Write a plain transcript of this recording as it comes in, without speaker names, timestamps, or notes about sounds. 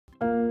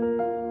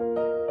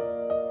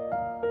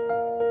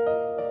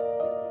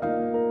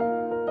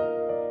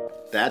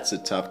That's a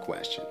tough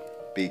question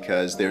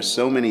because there's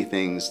so many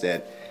things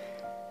that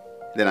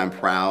I'm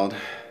proud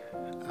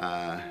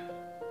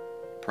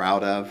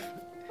of,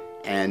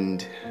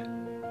 and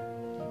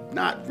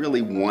not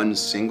really one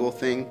single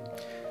thing,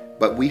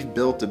 but we've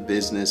built a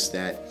business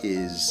that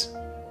is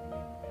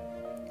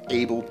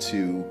able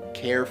to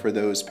care for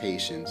those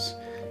patients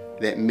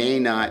that may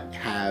not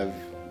have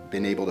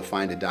been able to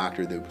find a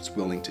doctor that was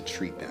willing to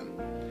treat them.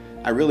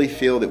 I really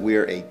feel that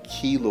we're a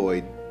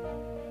keloid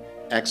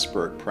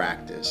expert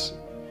practice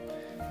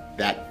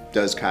that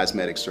does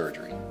cosmetic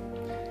surgery.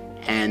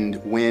 And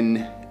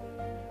when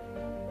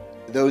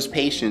those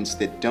patients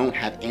that don't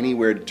have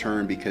anywhere to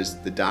turn because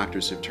the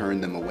doctors have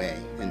turned them away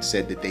and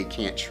said that they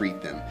can't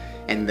treat them,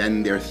 and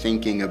then they're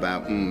thinking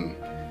about,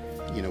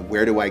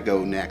 where do I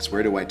go next?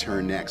 Where do I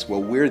turn next?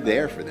 Well, we're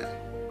there for them.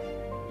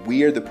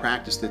 We are the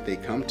practice that they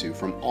come to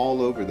from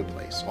all over the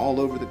place, all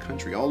over the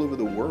country, all over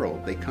the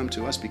world. They come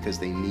to us because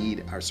they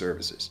need our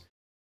services.